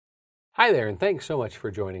Hi there, and thanks so much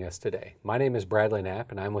for joining us today. My name is Bradley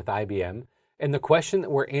Knapp, and I'm with IBM. And the question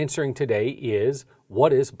that we're answering today is,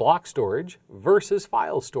 what is block storage versus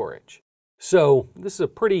file storage? So this is a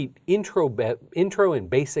pretty intro and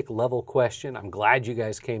basic level question. I'm glad you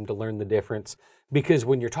guys came to learn the difference, because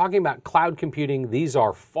when you're talking about cloud computing, these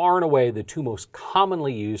are far and away the two most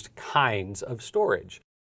commonly used kinds of storage.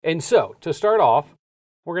 And so to start off,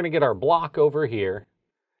 we're going to get our block over here.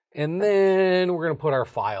 And then we're going to put our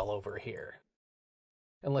file over here.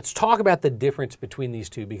 And let's talk about the difference between these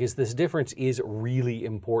two, because this difference is really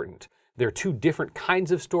important. They're two different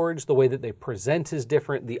kinds of storage. The way that they present is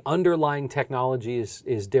different. The underlying technology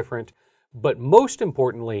is different. But most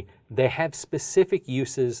importantly, they have specific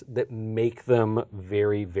uses that make them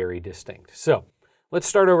very, very distinct. So let's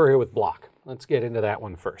start over here with block. Let's get into that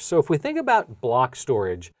one first. So if we think about block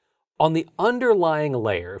storage, on the underlying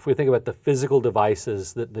layer, if we think about the physical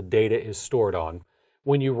devices that the data is stored on,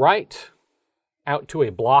 when you write out to a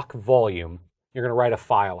block volume, you're going to write a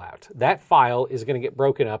file out. That file is going to get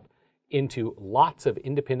broken up into lots of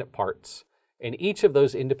independent parts, and each of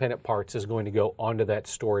those independent parts is going to go onto that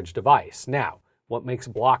storage device. Now, what makes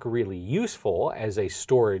block really useful as a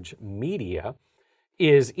storage media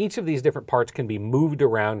is each of these different parts can be moved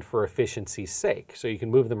around for efficiency's sake. So you can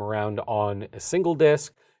move them around on a single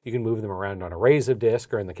disk, you can move them around on arrays of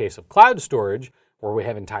disk, or in the case of cloud storage, where we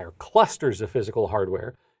have entire clusters of physical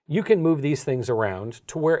hardware, you can move these things around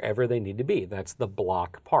to wherever they need to be. That's the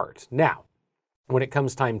block part. Now, when it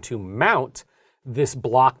comes time to mount this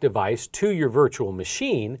block device to your virtual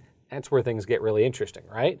machine, that's where things get really interesting,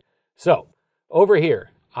 right? So, over here,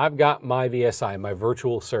 I've got my VSI, my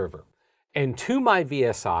virtual server. And to my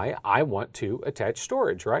VSI, I want to attach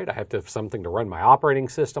storage, right? I have to have something to run my operating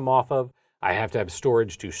system off of. I have to have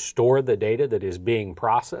storage to store the data that is being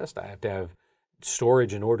processed. I have to have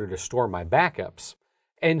storage in order to store my backups.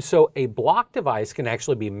 And so a block device can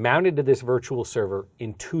actually be mounted to this virtual server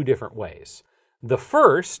in two different ways. The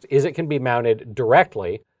first is it can be mounted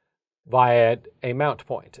directly via a mount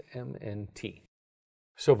point, MNT.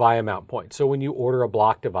 So via mount point. So when you order a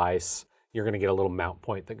block device, you're going to get a little mount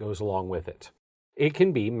point that goes along with it. It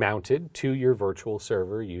can be mounted to your virtual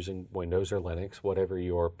server using Windows or Linux, whatever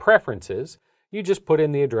your preference is. You just put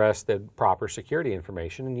in the address, the proper security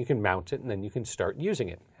information, and you can mount it, and then you can start using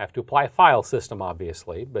it. Have to apply a file system,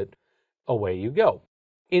 obviously, but away you go.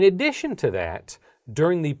 In addition to that,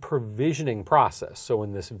 during the provisioning process, so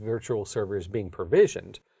when this virtual server is being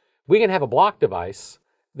provisioned, we can have a block device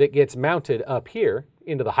that gets mounted up here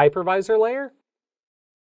into the hypervisor layer,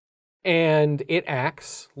 and it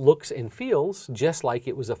acts, looks, and feels just like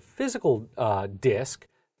it was a physical disk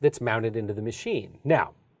that's mounted into the machine.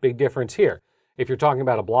 Now, big difference here. If you're talking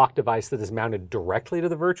about a block device that is mounted directly to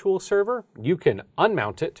the virtual server, you can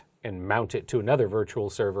unmount it and mount it to another virtual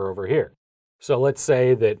server over here. So let's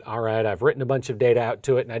say that, all right, I've written a bunch of data out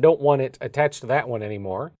to it and I don't want it attached to that one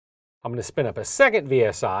anymore. I'm going to spin up a second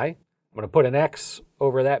VSI. I'm going to put an X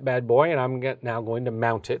over that bad boy, and I'm now going to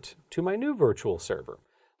mount it to my new virtual server.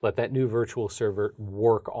 Let that new virtual server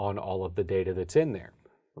work on all of the data that's in there.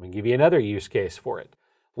 Let me give you another use case for it.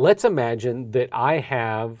 Let's imagine that I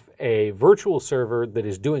have a virtual server that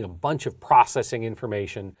is doing a bunch of processing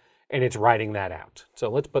information, and it's writing that out. So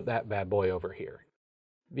let's put that bad boy over here,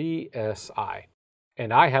 VSI.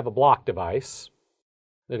 And I have a block device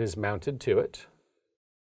that is mounted to it.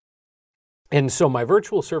 And so my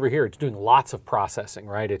virtual server here, it's doing lots of processing,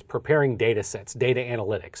 right? It's preparing data sets, data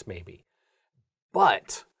analytics maybe.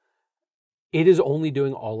 But it is only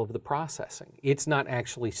doing all of the processing. It's not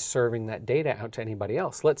actually serving that data out to anybody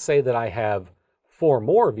else. Let's say that I have 4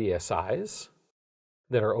 more VSIs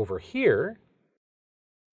that are over here,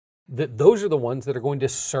 that those are the ones that are going to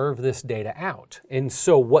serve this data out. And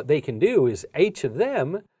so what they can do is each of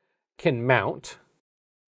them can mount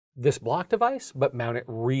this block device, but mount it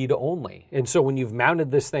read-only. And so when you've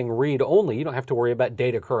mounted this thing read-only, you don't have to worry about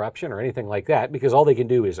data corruption or anything like that, because all they can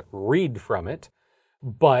do is read from it,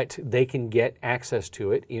 but they can get access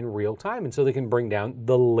to it in real time, and so they can bring down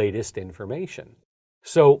the latest information.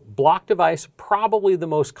 So block device, probably the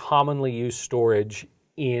most commonly used storage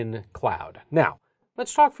in cloud. Now,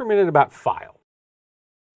 let's talk for a minute about file.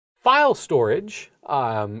 File storage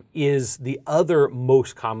is the other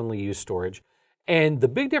most commonly used storage, and the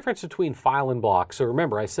big difference between file and block, so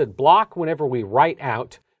remember I said block, whenever we write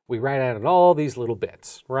out in all these little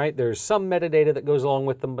bits, right? There's some metadata that goes along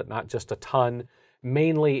with them, but not just a ton.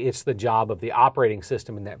 Mainly, it's the job of the operating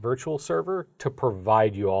system in that virtual server to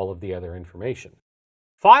provide you all of the other information.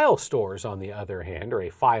 File stores, on the other hand, or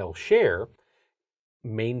a file share,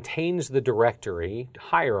 maintains the directory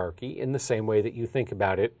hierarchy in the same way that you think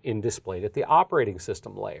about it in displayed at the operating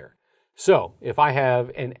system layer. So if I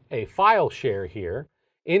have a file share here,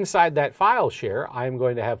 inside that file share, I'm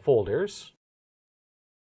going to have folders.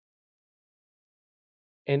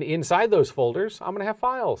 And inside those folders, I'm going to have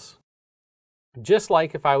files. Just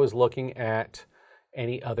like if I was looking at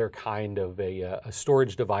any other kind of a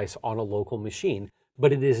storage device on a local machine,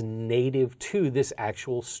 but it is native to this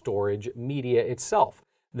actual storage media itself.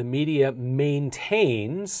 The media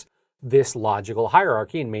maintains this logical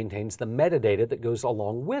hierarchy and maintains the metadata that goes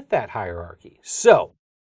along with that hierarchy. So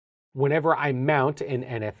whenever I mount an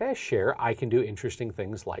NFS share, I can do interesting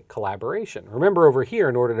things like collaboration. Remember over here,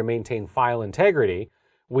 in order to maintain file integrity,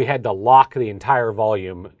 we had to lock the entire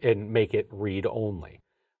volume and make it read-only.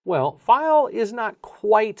 Well, file is not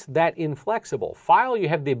quite that inflexible. File, you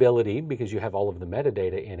have the ability, because you have all of the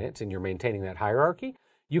metadata in it and you're maintaining that hierarchy,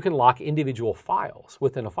 you can lock individual files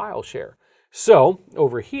within a file share. So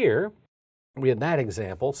over here, we had that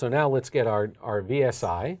example. So now let's get our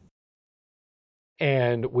VSI,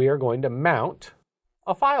 and we are going to mount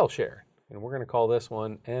a file share. And we're going to call this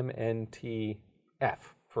one MNTF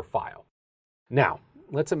for file. Now,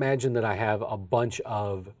 let's imagine that I have a bunch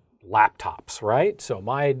of laptops, right? So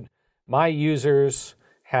my users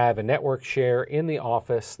have a network share in the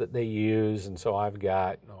office that they use, and so I've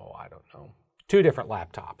got, I don't know, 2 different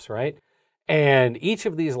laptops, right? And each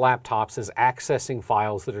of these laptops is accessing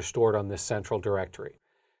files that are stored on this central directory.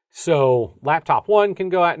 So laptop 1 can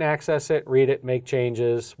go out and access it, read it, make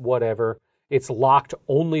changes, whatever. It's locked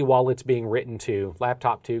only while it's being written to.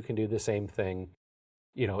 Laptop 2 can do the same thing.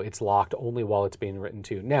 It's locked only while it's being written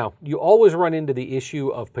to. Now, you always run into the issue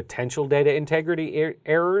of potential data integrity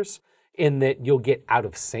errors in that you'll get out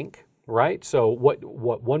of sync, right? So what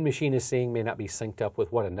one machine is seeing may not be synced up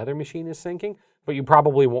with what another machine is syncing, but you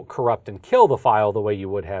probably won't corrupt and kill the file the way you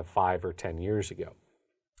would have 5 or 10 years ago.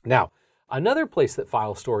 Now, another place that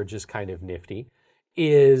file storage is kind of nifty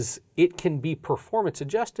is it can be performance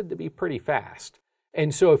adjusted to be pretty fast.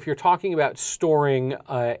 And so if you're talking about storing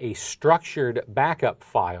a structured backup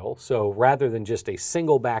file, so rather than just a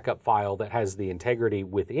single backup file that has the integrity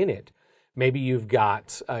within it, maybe you've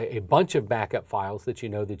got a bunch of backup files that you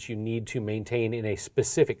know that you need to maintain in a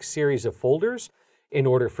specific series of folders in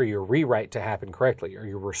order for your rewrite to happen correctly or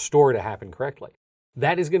your restore to happen correctly.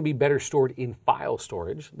 That is going to be better stored in file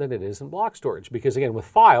storage than it is in block storage. Because again, with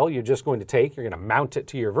file, you're just going to you're going to mount it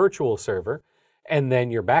to your virtual server, and then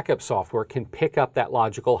your backup software can pick up that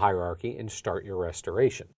logical hierarchy and start your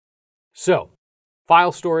restoration. So,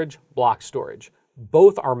 file storage, block storage.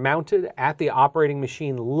 Both are mounted at the operating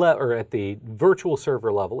machine or at the virtual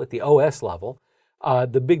server level, at the OS level.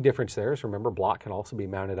 The big difference there is, remember, block can also be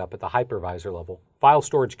mounted up at the hypervisor level. File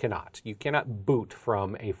storage cannot. You cannot boot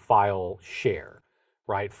from a file share,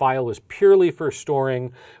 right? File is purely for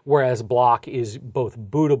storing, whereas block is both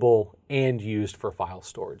bootable and used for file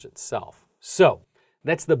storage itself. So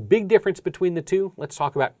that's the big difference between the two. Let's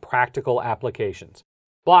talk about practical applications.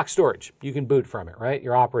 Block storage, you can boot from it, right?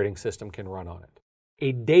 Your operating system can run on it.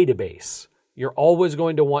 A database, you're always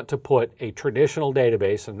going to want to put a traditional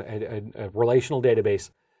database and a relational database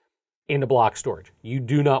into block storage. You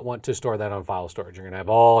do not want to store that on file storage. You're going to have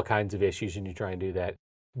all kinds of issues when you try and do that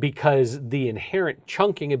because the inherent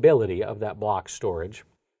chunking ability of that block storage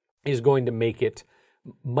is going to make it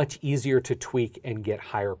much easier to tweak and get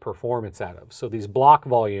higher performance out of. So these block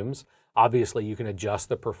volumes, obviously you can adjust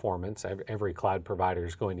the performance. Every cloud provider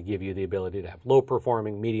is going to give you the ability to have low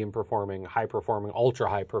performing, medium performing, high performing, ultra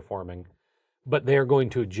high performing, but they're going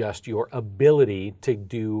to adjust your ability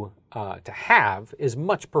to have as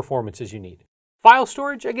much performance as you need. File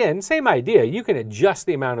storage, again, same idea. You can adjust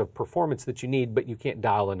the amount of performance that you need, but you can't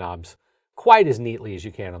dial the knobs quite as neatly as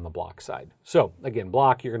you can on the block side. So again,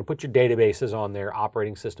 block, you're going to put your databases on there,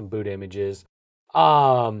 operating system boot images,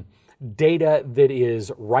 data that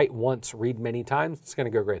is write once, read many times, it's going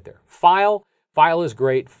to go great there. File is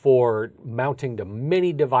great for mounting to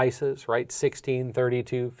many devices, right? 16,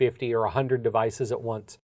 32, 50, or 100 devices at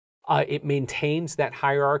once. It maintains that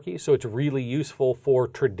hierarchy, so it's really useful for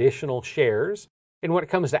traditional shares. And when it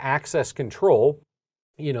comes to access control,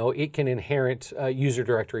 it can inherit user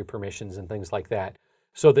directory permissions and things like that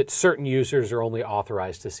so that certain users are only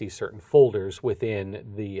authorized to see certain folders within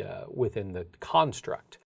the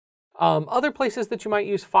construct. Other places that you might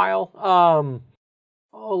use file,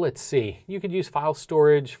 let's see. You could use file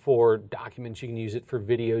storage for documents. You can use it for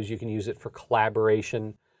videos. You can use it for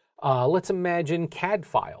collaboration. Let's imagine CAD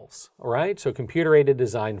files, all right? So computer-aided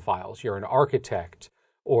design files. You're an architect,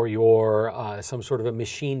 or you're some sort of a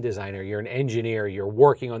machine designer, you're an engineer, you're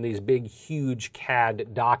working on these big, huge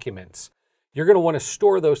CAD documents. You're going to want to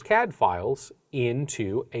store those CAD files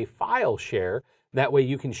into a file share That way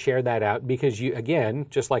you can share that out because you, again,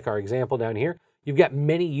 just like our example down here, you've got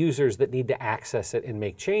many users that need to access it and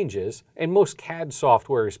make changes, and most CAD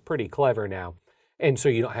software is pretty clever now, and so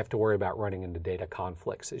you don't have to worry about running into data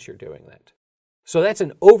conflicts as you're doing that. So that's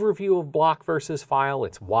an overview of block versus file.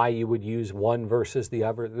 It's why you would use one versus the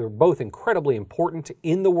other. They're both incredibly important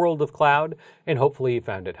in the world of cloud, and hopefully you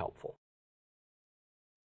found it helpful.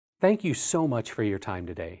 Thank you so much for your time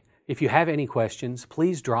today. If you have any questions,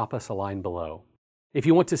 please drop us a line below. If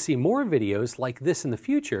you want to see more videos like this in the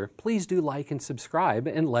future, please do like and subscribe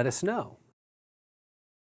and let us know.